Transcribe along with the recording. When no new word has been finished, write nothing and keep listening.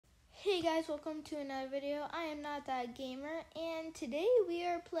Hey guys, welcome to another video. I am Not That Gamer, and today we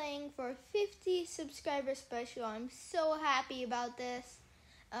are playing for 50 subscriber special. I'm so happy about this.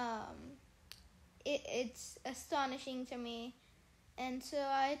 It's astonishing to me, and so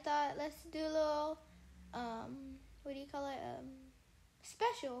I thought let's do a little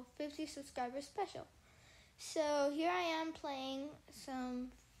special 50 subscriber special. So here I am playing some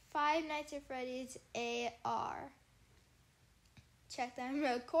Five Nights at Freddy's AR. Check that I'm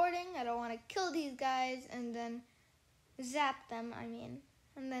recording. I don't want to kill these guys and then zap them,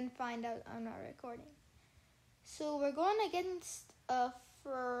 and then find out I'm not recording. So we're going against a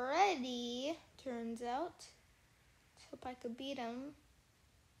Freddy, turns out. Let's hope I could beat him.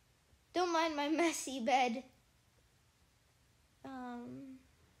 Don't mind my messy bed.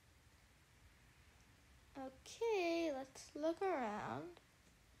 Okay, let's look around.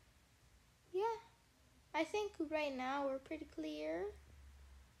 Yeah. I think right now we're pretty clear.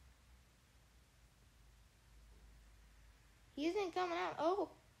 He isn't coming out. Oh.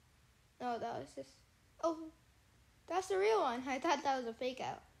 No, that was just... Oh. That's the real one. I thought that was a fake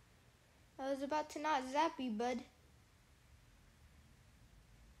out. I was about to not zap you, bud.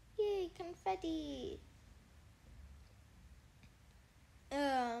 Yay, confetti.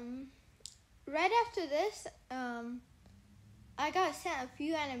 Right after this, I got sent a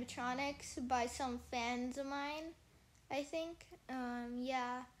few animatronics by some fans of mine, I think.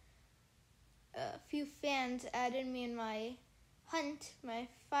 Yeah. A few fans added me in my hunt, my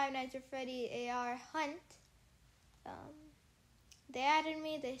Five Nights at Freddy AR hunt. They added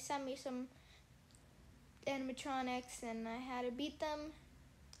me, they sent me some animatronics, and I had to beat them.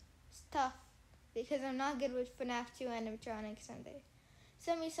 It's tough, because I'm not good with FNAF 2 animatronics, and they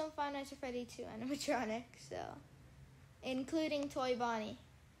sent me some Five Nights at Freddy 2 animatronics, so... including Toy Bonnie.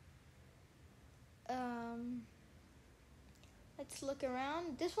 Let's look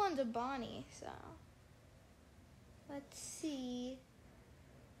around. This one's a Bonnie, so let's see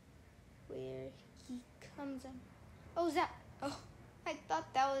where he comes in. Oh, Zap! Oh, I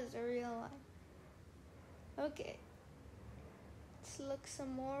thought that was a real one. Okay. Let's look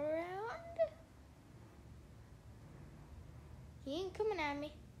some more around. He ain't coming at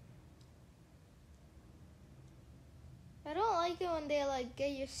me. I don't like it when they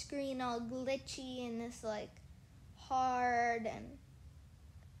get your screen all glitchy and it's hard, and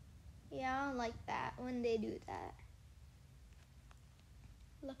yeah, I don't like that when they do that.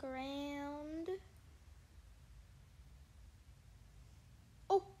 Look around.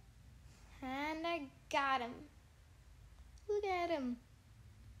 Oh, and I got him. Look at him.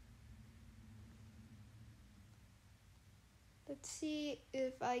 Let's see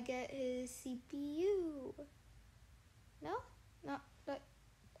if I get his CPU. No?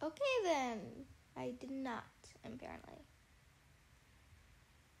 Okay then. I did not, apparently.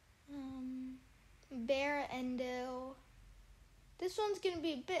 Bear Endo. This one's gonna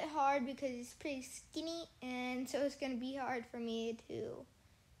be a bit hard because he's pretty skinny, and so it's gonna be hard for me to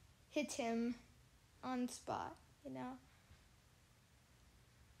hit him on the spot, you know?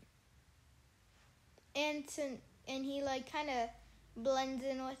 And he kind of blends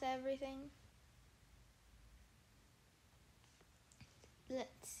in with everything.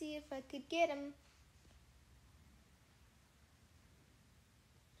 Let's see if I could get him.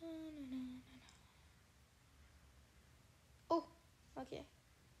 Oh, okay.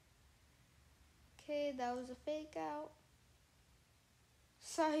 Okay, that was a fake out.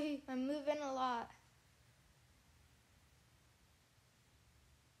 Sorry, I'm moving a lot.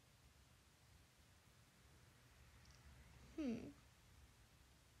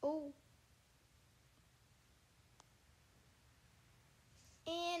 Oh.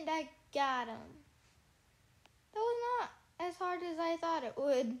 And I got him. That was not as hard as I thought it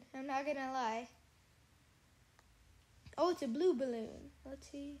would. I'm not gonna lie. Oh, it's a blue balloon. Let's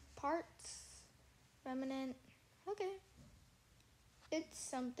see. Parts. Remnant. Okay. It's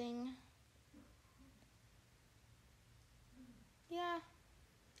something. Yeah.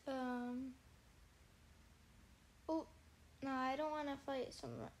 Oh, no, I don't want to fight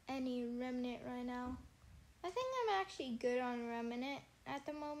any remnant right now. I think I'm actually good on remnant at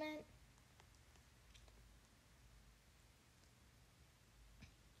the moment.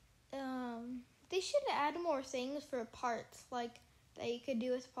 They should add more things for parts, that you could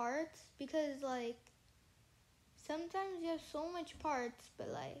do with parts, because sometimes you have so much parts, but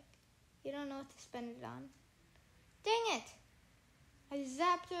you don't know what to spend it on. Dang it! I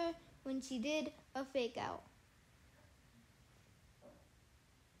zapped her when she did a fake out.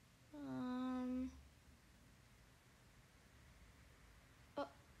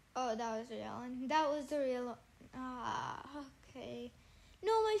 Oh, that was the real one. That was the real one. Ah, okay.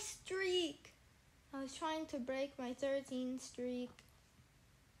 No, my streak. I was trying to break my 13 streak.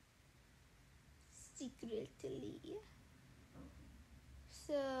 Secretly.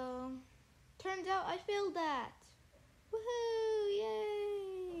 So, turns out I failed that. Woohoo!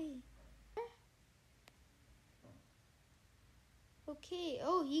 Yay! Okay.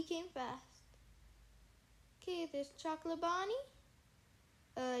 Oh, he came fast. Okay, there's Chocolate Bonnie.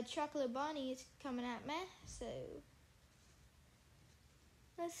 Chocolate Bonnie is coming at me, so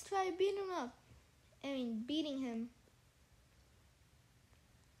let's try beating him.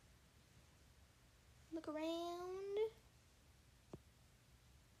 Look around.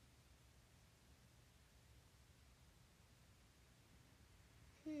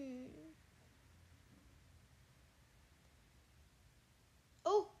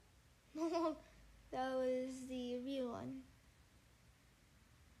 Oh, that was the real one.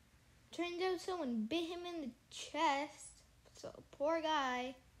 Turns out someone bit him in the chest. So poor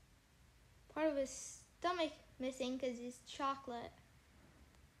guy. Part of his stomach missing because he's chocolate.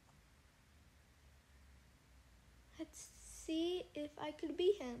 Let's see if I could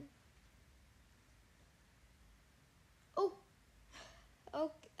beat him. Oh.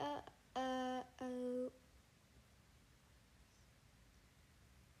 Okay.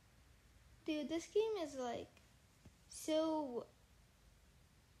 Dude, this game is like so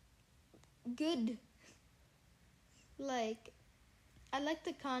good. Like, I like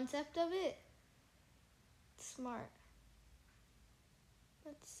the concept of it. It's smart.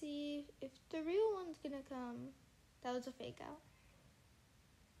 Let's see if the real one's gonna come. That was a fake out.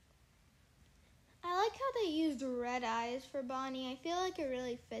 I like how they used red eyes for Bonnie. I feel like it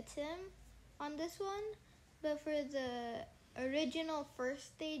really fits him on this one. But for the original first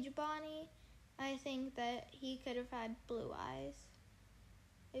stage Bonnie, I think that he could have had blue eyes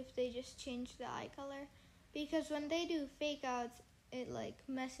if they just changed the eye color. Because when they do fake outs, it like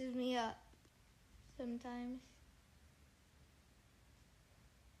messes me up sometimes.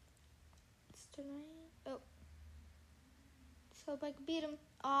 Let's turn around. Oh. So if I could beat him.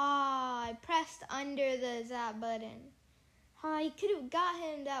 Ah, I pressed under the zap button. I could have got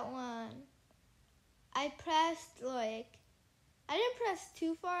him that one. I pressed I didn't press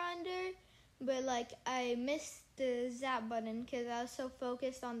too far under, but like I missed the zap button because I was so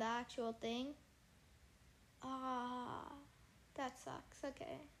focused on the actual thing. Ah, that sucks.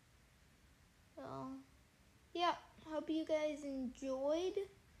 Okay. Well, yeah. Hope you guys enjoyed.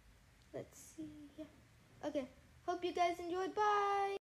 Let's see. Yeah. Okay. Hope you guys enjoyed. Bye.